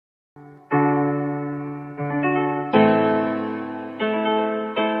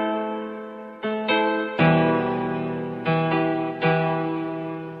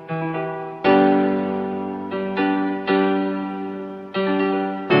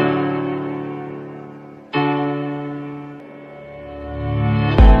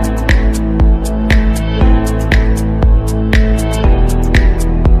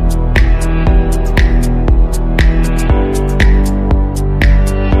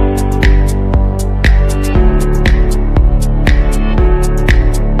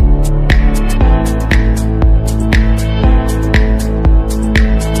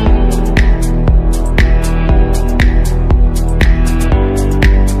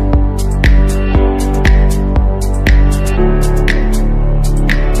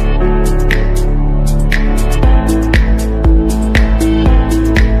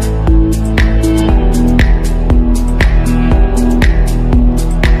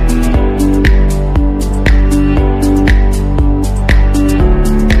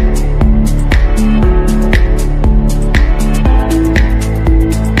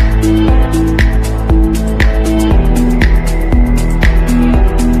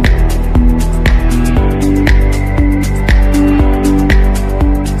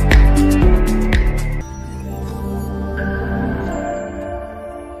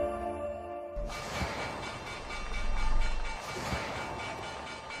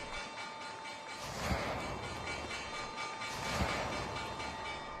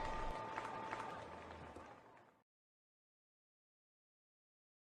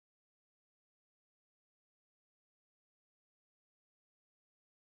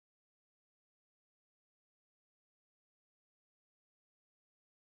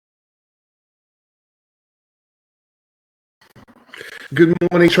Good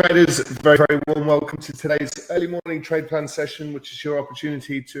morning, traders. Very, very warm welcome to today's early morning trade plan session, which is your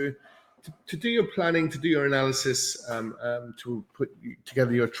opportunity to do your planning, to do your analysis, to put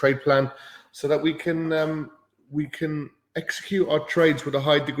together your trade plan, so that we can execute our trades with a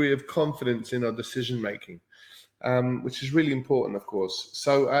high degree of confidence in our decision making, which is really important, of course.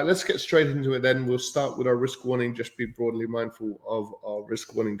 So let's get straight into it. Then we'll start with our risk warning. Just be broadly mindful of our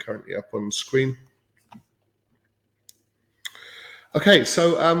risk warning currently up on the screen. Okay,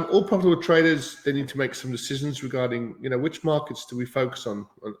 so all profitable traders, they need to make some decisions regarding, which markets do we focus on,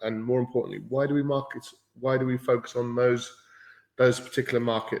 and more importantly, why do we focus on those particular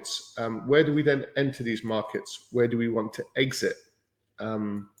markets? Where do we then enter these markets? Where do we want to exit?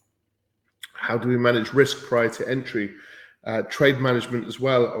 How do we manage risk prior to entry? Trade management as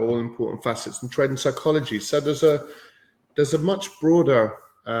well are all important facets, and trade and psychology. So there's a much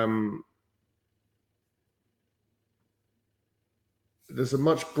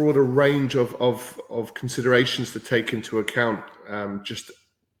broader range of considerations to take into account, just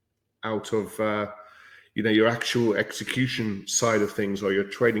out of your actual execution side of things or your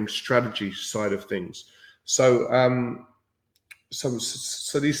trading strategy side of things. So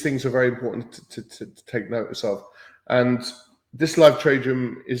these things are very important to take notice of. And this live trade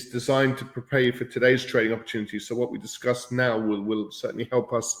room is designed to prepare you for today's trading opportunities. So what we discuss now will certainly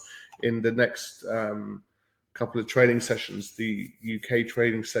help us in the next couple of trading sessions. The UK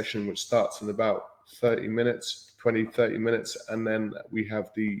trading session, which starts in about 30 minutes, and then we have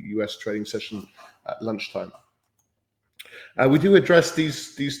the US trading session at lunchtime. We do address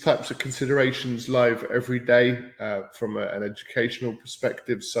these types of considerations live every day from an educational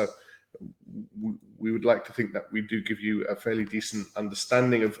perspective. So we would like to think that we do give you a fairly decent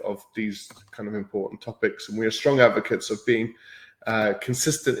understanding of these kind of important topics, and we are strong advocates of being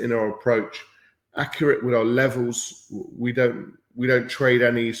consistent in our approach, accurate with our levels. We don't trade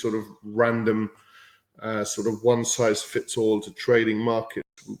any sort of random sort of one size fits all to trading markets.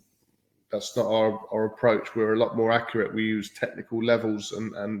 That's not our approach. We're a lot more accurate. We use technical levels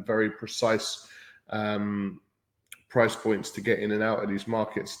and very precise price points to get in and out of these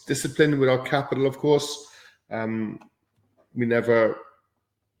markets. Disciplined with our capital, of course. We never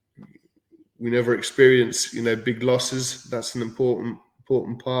experience big losses. That's an important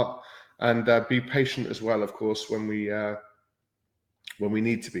part. And be patient as well, of course, when we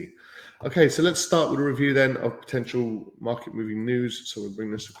need to be. Okay, so let's start with a review then of potential market moving news. So we'll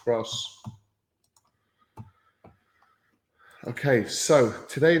bring this across. Okay, so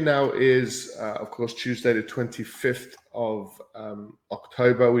today now is, of course, Tuesday, the 25th of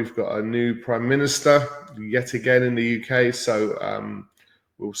October. We've got a new Prime Minister yet again in the UK. So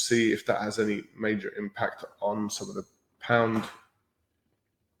we'll see if that has any major impact on some of the pound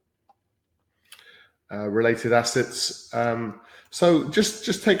related assets. So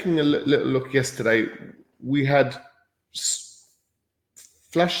just taking a little look yesterday, we had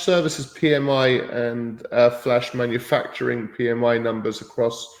flash services PMI and flash manufacturing PMI numbers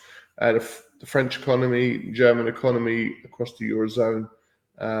across the French economy, German economy, across the Eurozone,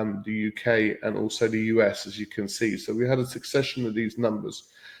 the UK, and also the US, as you can see. So we had a succession of these numbers,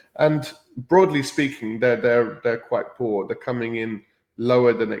 and broadly speaking, they're quite poor. They're coming in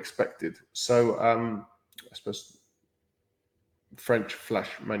lower than expected. So I suppose French flash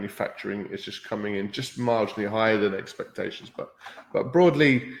manufacturing is just coming in just marginally higher than expectations, but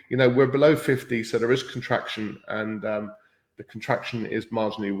broadly, we're below 50, so there is contraction, and the contraction is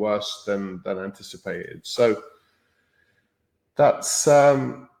marginally worse than anticipated. So that's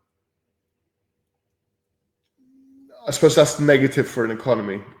I suppose that's negative for an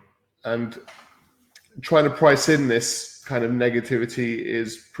economy, and trying to price in this kind of negativity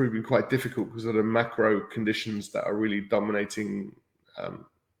is proving quite difficult because of the macro conditions that are really dominating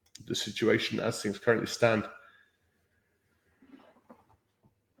the situation as things currently stand.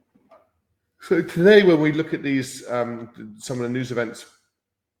 So today, when we look at these, some of the news events,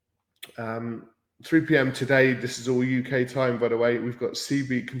 3 p.m. today, this is all UK time, by the way, we've got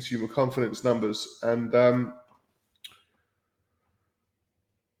CB consumer confidence numbers, and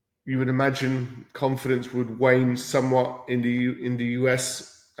you would imagine confidence would wane somewhat in the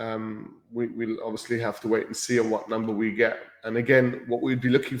US. We'll obviously have to wait and see on what number we get. And again, what we'd be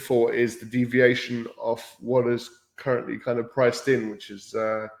looking for is the deviation of what is currently kind of priced in, which is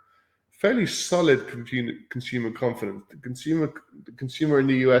fairly solid consumer confidence. The consumer in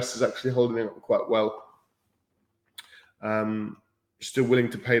the US is actually holding up quite well. Still willing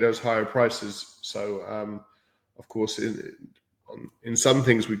to pay those higher prices. So, of course, in some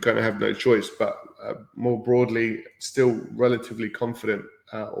things we're going to have no choice, but more broadly, still relatively confident,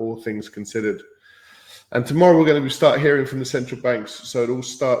 all things considered. And tomorrow we're going to start hearing from the central banks. So it all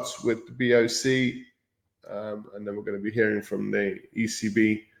starts with the BOC, and then we're going to be hearing from the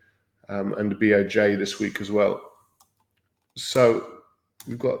ECB and the BOJ this week as well. So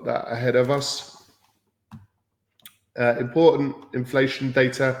we've got that ahead of us. Important inflation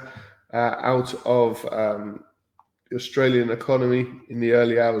data out of the Australian economy in the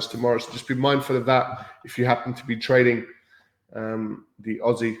early hours tomorrow. So just be mindful of that if you happen to be trading the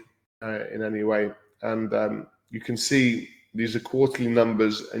Aussie in any way. And you can see these are quarterly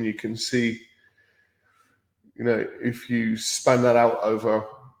numbers, and you can see, if you span that out over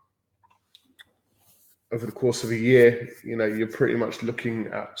the course of a year, you're pretty much looking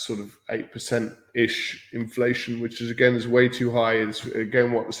at sort of 8%-ish inflation, which is way too high. It's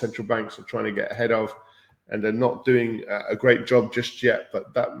again what the central banks are trying to get ahead of, and they're not doing a great job just yet,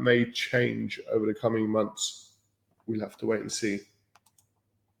 but that may change over the coming months. We'll have to wait and see.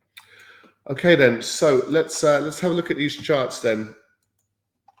 Okay then, so let's have a look at these charts then.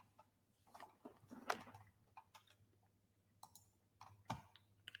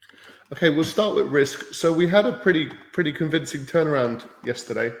 Okay, we'll start with risk. So we had a pretty convincing turnaround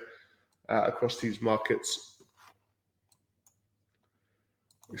yesterday across these markets.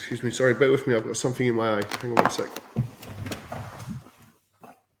 Excuse me, sorry, bear with me, I've got something in my eye. Hang on one sec.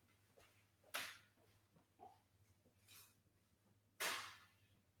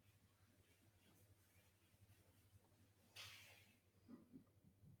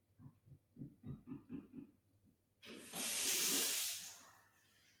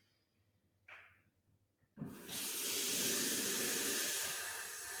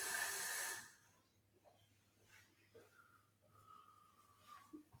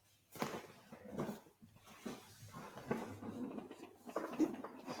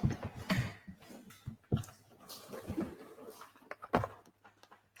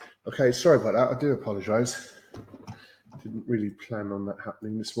 Okay, sorry about that. I do apologise. Didn't really plan on that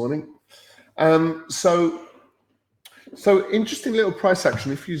happening this morning. So interesting little price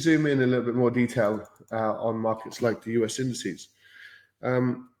action. If you zoom in a little bit more detail on markets like the US indices.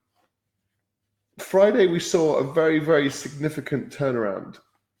 Friday, we saw a very, very significant turnaround.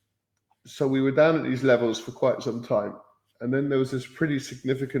 So we were down at these levels for quite some time. And then there was this pretty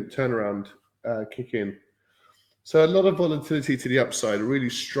significant turnaround kick in. So a lot of volatility to the upside, a really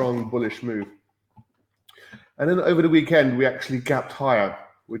strong bullish move. And then over the weekend, we actually gapped higher,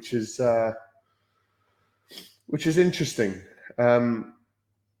 which is interesting. To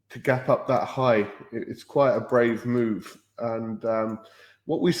gap up that high, it's quite a brave move. And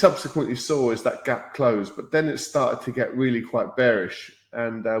what we subsequently saw is that gap closed, but then it started to get really quite bearish,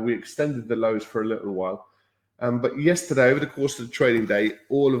 and we extended the lows for a little while. But yesterday, over the course of the trading day,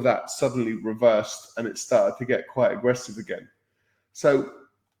 all of that suddenly reversed, and it started to get quite aggressive again. So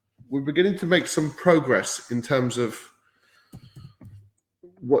we're beginning to make some progress in terms of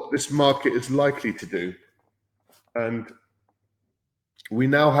what this market is likely to do. And we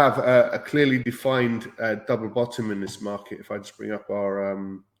now have a clearly defined double bottom in this market. If I just bring up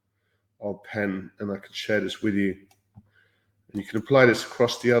our pen, and I can share this with you, and you can apply this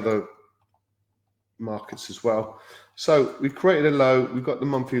across the other markets as well. So we've created a low. We've got the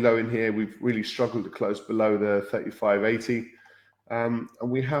monthly low in here. We've really struggled to close below the 35.80, and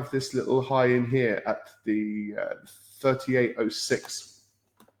we have this little high in here at the 38.06.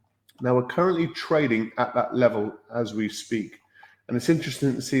 Now we're currently trading at that level as we speak. And it's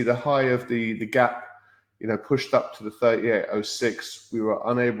interesting to see the high of the gap, pushed up to the 38.06. We were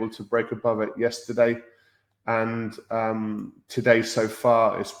unable to break above it yesterday, and today so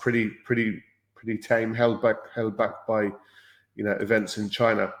far is pretty tame, held back by events in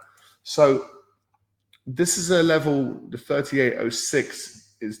China. So this is a level. The 38.06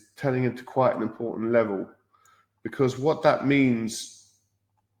 is turning into quite an important level, because what that means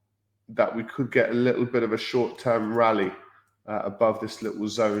that we could get a little bit of a short-term rally above this little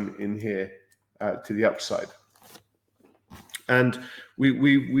zone in here to the upside. And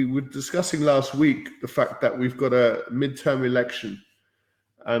we were discussing last week the fact that we've got a midterm election,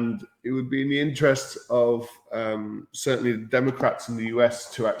 and it would be in the interest of certainly the Democrats in the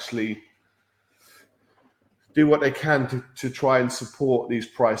US to actually do what they can to try and support these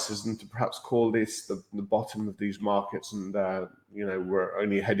prices, and to perhaps call this the bottom of these markets, and we're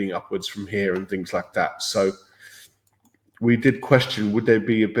only heading upwards from here and things like that. So we did question, would there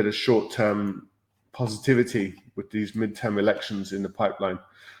be a bit of short-term positivity with these midterm elections in the pipeline?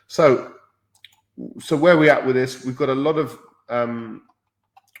 So where are we at with this? We've got a lot of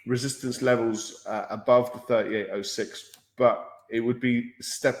resistance levels above the 38.06, but it would be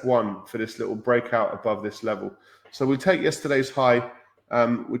step one for this little breakout above this level. So we take yesterday's high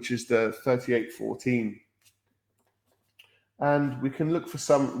which is the 38.14. And we can look for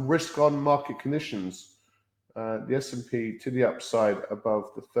some risk-on market conditions. The S&P to the upside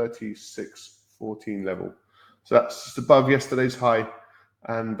above the 36.14 level. So that's just above yesterday's high.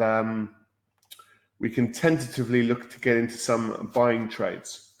 And we can tentatively look to get into some buying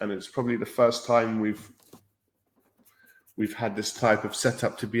trades. And it's probably the first time we've had this type of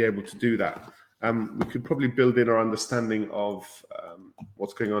setup to be able to do that. We could probably build in our understanding of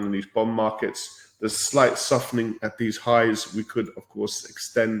what's going on in these bond markets. There's slight softening at these highs. We could, of course,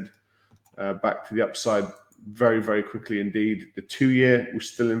 extend back to the upside very, very quickly indeed. The 2-year, we're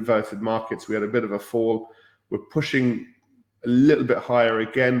still inverted markets. We had a bit of a fall. We're pushing a little bit higher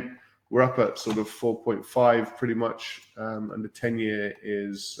again. We're up at sort of 4.5 pretty much, and the 10-year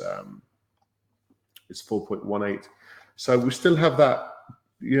is 4.18. So we still have that,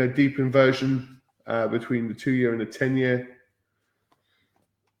 deep inversion between the 2-year and the 10-year.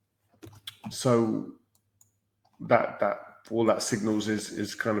 So that all that signals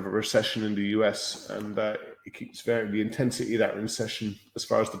is kind of a recession in the US, and it keeps varying. The intensity of that recession, as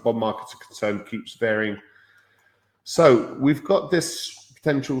far as the bond markets are concerned, keeps varying. So we've got this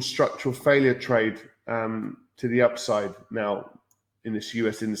potential structural failure trade to the upside now in this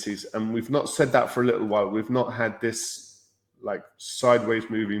US indices, and we've not said that for a little while. We've not had this like sideways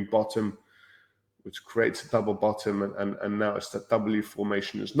moving bottom, which creates a double bottom, and now it's that W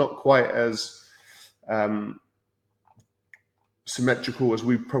formation. It's not quite as symmetrical as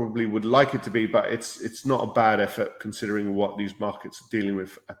we probably would like it to be, but it's not a bad effort considering what these markets are dealing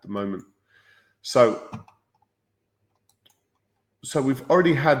with at the moment. So we've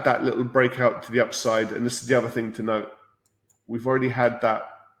already had that little breakout to the upside, and this is the other thing to note. We've already had that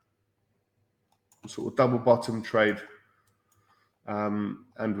sort of double bottom trade, and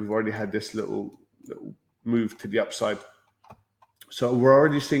we've already had this little move to the upside. So we're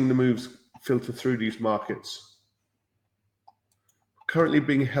already seeing the moves filter through these markets. Currently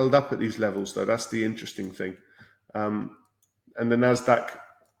being held up at these levels, though. That's the interesting thing. And the NASDAQ,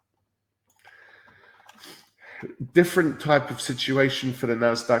 different type of situation for the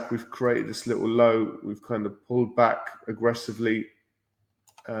NASDAQ. We've created this little low. We've kind of pulled back aggressively,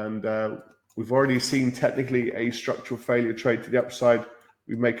 and we've already seen technically a structural failure trade to the upside.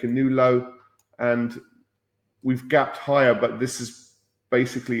 We make a new low, and we've gapped higher, but this is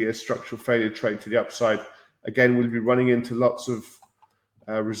basically a structural failure trade to the upside. Again, we'll be running into lots of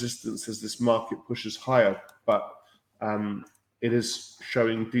resistance as this market pushes higher, but it is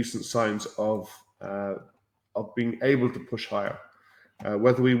showing decent signs of being able to push higher.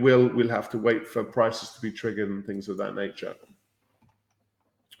 Whether we'll have to wait for prices to be triggered and things of that nature.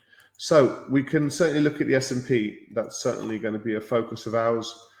 So we can certainly look at the S&P. That's certainly going to be a focus of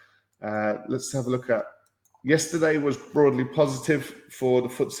ours. Let's have a look at yesterday. Was broadly positive for the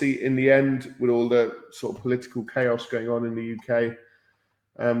FTSE in the end, with all the sort of political chaos going on in the UK.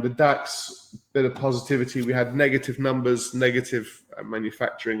 The DAX, bit of positivity. We had negative numbers, negative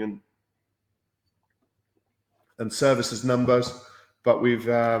manufacturing and services numbers, but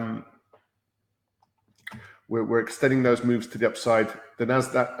we're extending those moves to the upside. The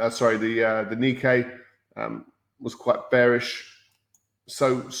NASDAQ, the Nikkei was quite bearish.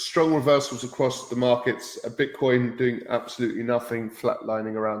 So strong reversals across the markets. Bitcoin doing absolutely nothing,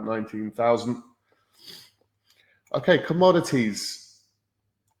 flatlining around 19,000. Okay, commodities.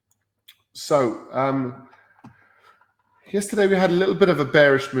 So yesterday we had a little bit of a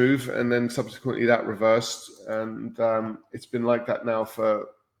bearish move, and then subsequently that reversed, and it's been like that now for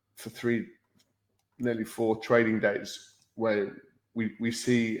nearly 4 trading days, where we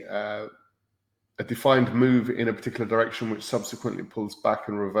see a defined move in a particular direction, which subsequently pulls back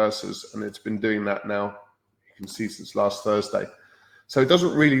and reverses, and it's been doing that now, you can see, since last Thursday. So it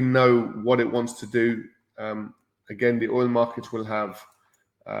doesn't really know what it wants to do. Again, the oil markets will have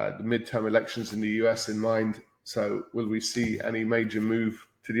the midterm elections in the US in mind. So will we see any major move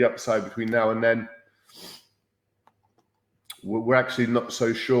to the upside between now and then? We're actually not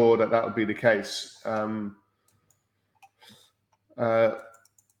so sure that will be the case.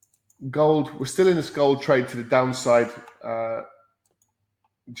 Gold, we're still in this gold trade to the downside,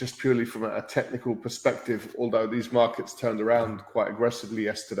 just purely from a technical perspective, although these markets turned around quite aggressively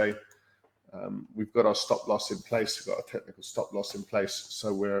yesterday. We've got our stop loss in place, we've got a technical stop loss in place,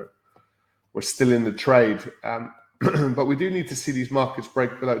 so we're still in the trade. But we do need to see these markets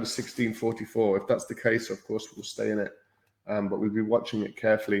break below the 1644. If that's the case, of course, we'll stay in it, but we'll be watching it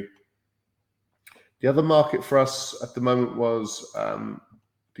carefully. The other market for us at the moment was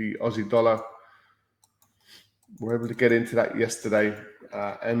the Aussie dollar. We were able to get into that yesterday.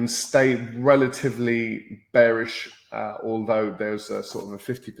 and stay relatively bearish, although there's a sort of a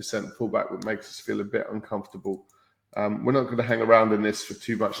 50% pullback that makes us feel a bit uncomfortable. We're not going to hang around in this for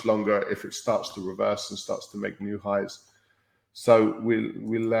too much longer if it starts to reverse and starts to make new highs. So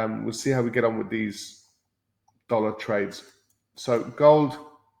we'll see how we get on with these dollar trades. So gold,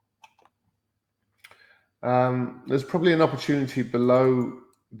 there's probably an opportunity below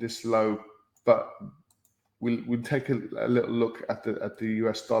this low, but we'll take a little look at the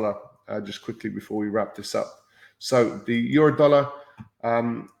US dollar just quickly before we wrap this up. So the euro dollar,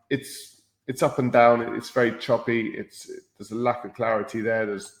 it's up and down. It's very choppy. There's a lack of clarity there.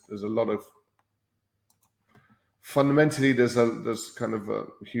 There's a lot of fundamentally there's kind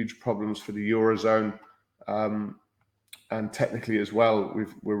of huge problems for the eurozone, and technically as well.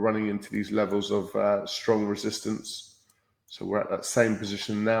 We're running into these levels of strong resistance. So we're at that same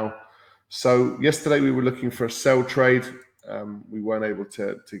position now. So yesterday we were looking for a sell trade. We weren't able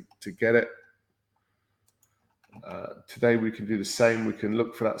to get it. Today we can do the same. We can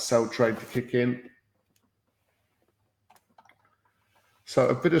look for that sell trade to kick in. So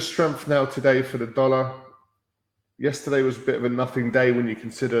a bit of strength now today for the dollar. Yesterday was a bit of a nothing day when you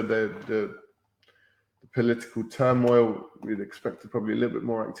consider the political turmoil. We'd expected probably a little bit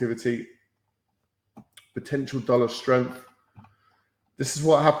more activity. Potential dollar strength. This is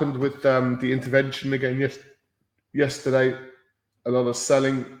what happened with the intervention again yesterday. A lot of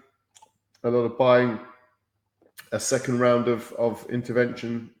selling, a lot of buying, a second round of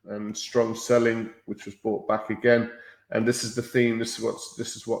intervention and strong selling, which was bought back again. And this is the theme. This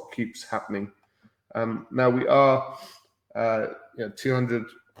is what keeps happening. Now we are 200,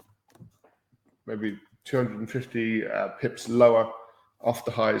 maybe 250 pips lower off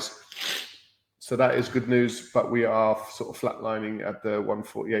the highs. So that is good news, but we are sort of flatlining at the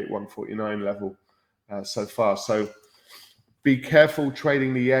 148, 149 level so far. So be careful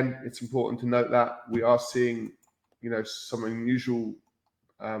trading the yen. It's important to note that we are seeing, some unusual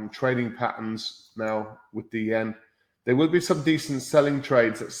trading patterns now with the yen. There will be some decent selling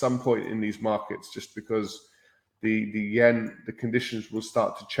trades at some point in these markets, just because the yen, the conditions will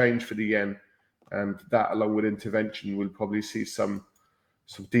start to change for the yen, and that, along with intervention, will probably see some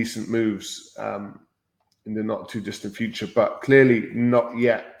decent moves in the not too distant future, but clearly not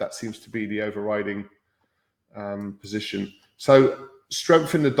yet. That seems to be the overriding position. So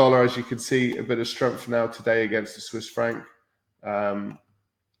strength in the dollar, as you can see, a bit of strength now today against the Swiss franc.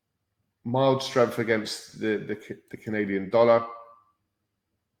 Mild strength against the Canadian dollar.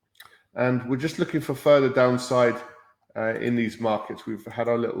 And we're just looking for further downside in these markets. We've had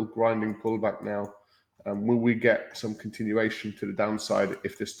our little grinding pullback now. Will we get some continuation to the downside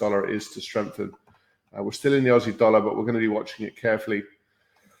if this dollar is to strengthen? We're still in the Aussie dollar, but we're going to be watching it carefully.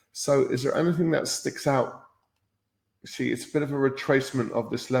 So is there anything that sticks out? You see, it's a bit of a retracement of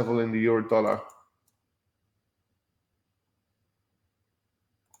this level in the euro dollar.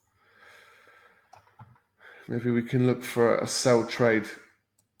 Maybe we can look for a sell trade.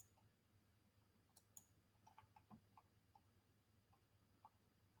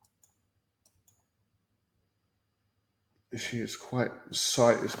 You see, it's quite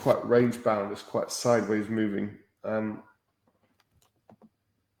range bound. It's quite sideways moving,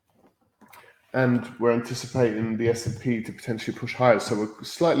 and we're anticipating the S&P to potentially push higher. So we're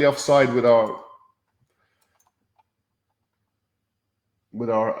slightly offside with our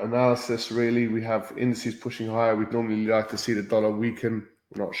analysis. Really, we have indices pushing higher. We'd normally like to see the dollar weaken.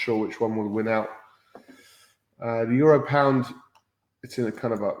 We're not sure which one will win out. The euro pound, it's in a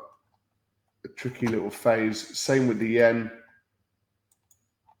kind of a tricky little phase. Same with the yen.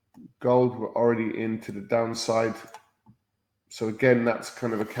 Gold, we're already into the downside. So again, that's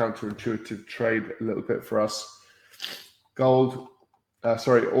kind of a counterintuitive trade a little bit for us. Oil,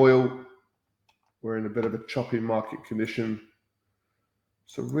 we're in a bit of a choppy market condition.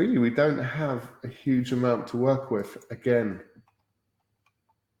 So really, we don't have a huge amount to work with again.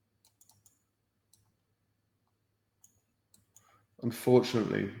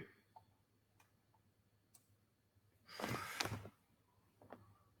 Unfortunately.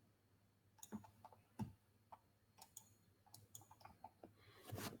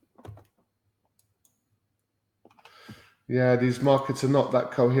 Yeah, these markets are not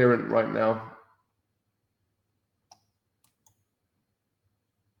that coherent right now.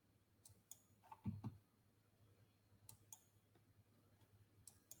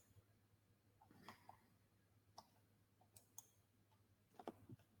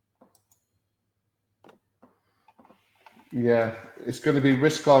 Yeah, it's going to be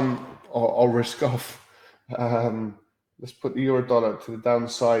risk on or risk off. Let's put the euro dollar to the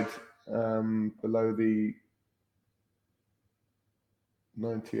downside below the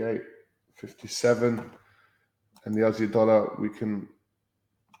 98.57, and the Aussie dollar, we can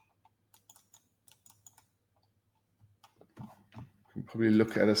probably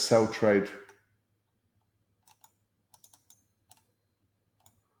look at a sell trade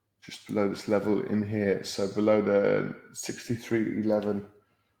just below this level in here. So below the 63.11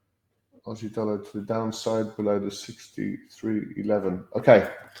 Aussie dollar to the downside, below the 63.11. Okay,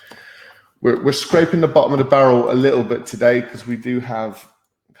 we're scraping the bottom of the barrel a little bit today because we do have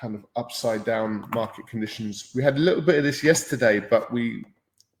kind of upside down market conditions. We had a little bit of this yesterday, but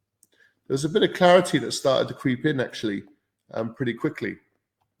there's a bit of clarity that started to creep in actually pretty quickly.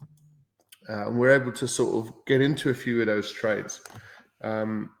 And we're able to sort of get into a few of those trades.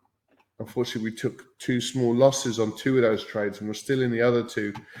 Unfortunately, we took two small losses on two of those trades, and we're still in the other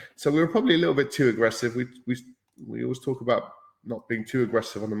two. So we were probably a little bit too aggressive. We always talk about not being too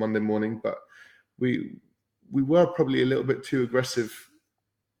aggressive on the Monday morning, but we were probably a little bit too aggressive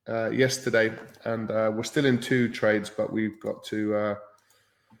yesterday, and we're still in two trades, but we've got to.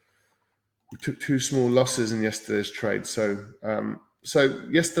 We took two small losses in yesterday's trade. So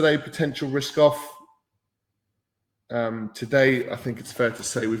yesterday, potential risk off. Today, I think it's fair to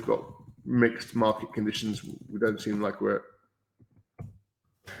say we've got mixed market conditions. We don't seem like we're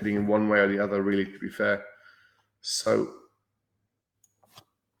heading in one way or the other, really, to be fair. So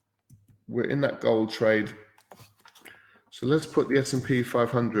we're in that gold trade. So let's put the S&P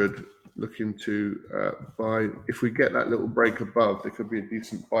 500 looking to buy. If we get that little break above, there could be a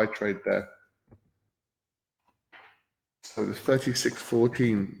decent buy trade there. So the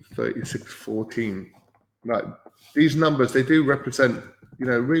 36.14. Like these numbers, they do represent,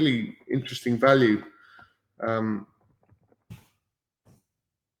 really interesting value.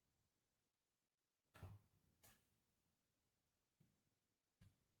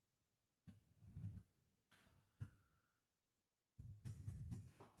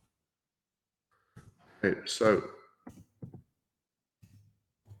 Okay, so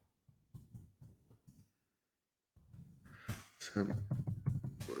I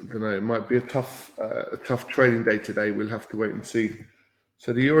don't know. It might be a tough trading day today. We'll have to wait and see.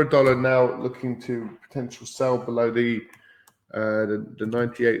 So the euro dollar now looking to potential sell below the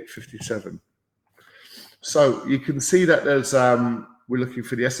 98.57. So you can see that there's we're looking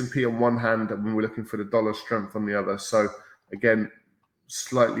for the S&P on one hand, and we're looking for the dollar strength on the other. So again,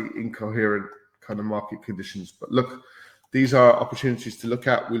 slightly incoherent kind of market conditions. But look, these are opportunities to look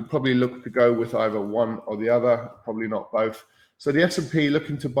at. We'll probably look to go with either one or the other, probably not both. So the S&P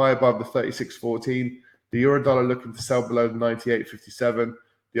looking to buy above the 36.14, the euro dollar looking to sell below the 98.57,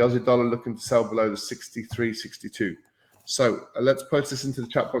 the Aussie dollar looking to sell below the 63.62. So let's post this into the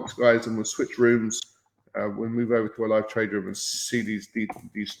chat box, guys, and we'll switch rooms. We'll move over to a live trade room and see these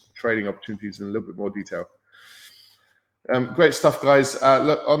trading opportunities in a little bit more detail. Great stuff, guys.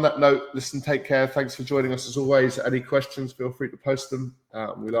 Look, on that note, listen, take care. Thanks for joining us as always. Any questions, feel free to post them.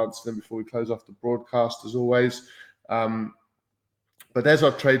 We'll answer them before we close off the broadcast as always. But there's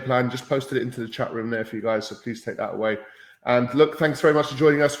our trade plan. Just posted it into the chat room there for you guys, so please take that away. And look, thanks very much for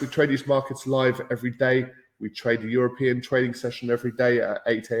joining us. We trade these markets live every day. We trade the European trading session every day at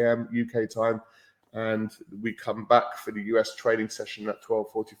 8 a.m. UK time. And we come back for the US trading session at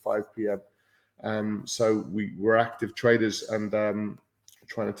 12:45 p.m. So we're active traders and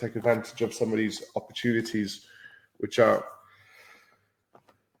trying to take advantage of some of these opportunities, which are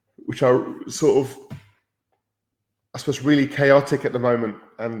sort of, I suppose, really chaotic at the moment,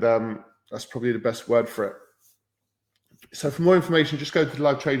 and that's probably the best word for it. So for more information, just go to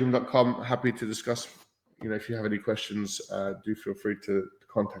livetraderoom.com. Happy to discuss. If you have any questions, do feel free to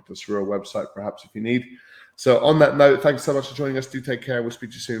contact us through our website, perhaps if you need. So on that note, thanks so much for joining us. Do take care. We'll speak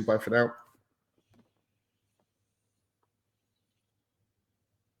to you soon. Bye for now.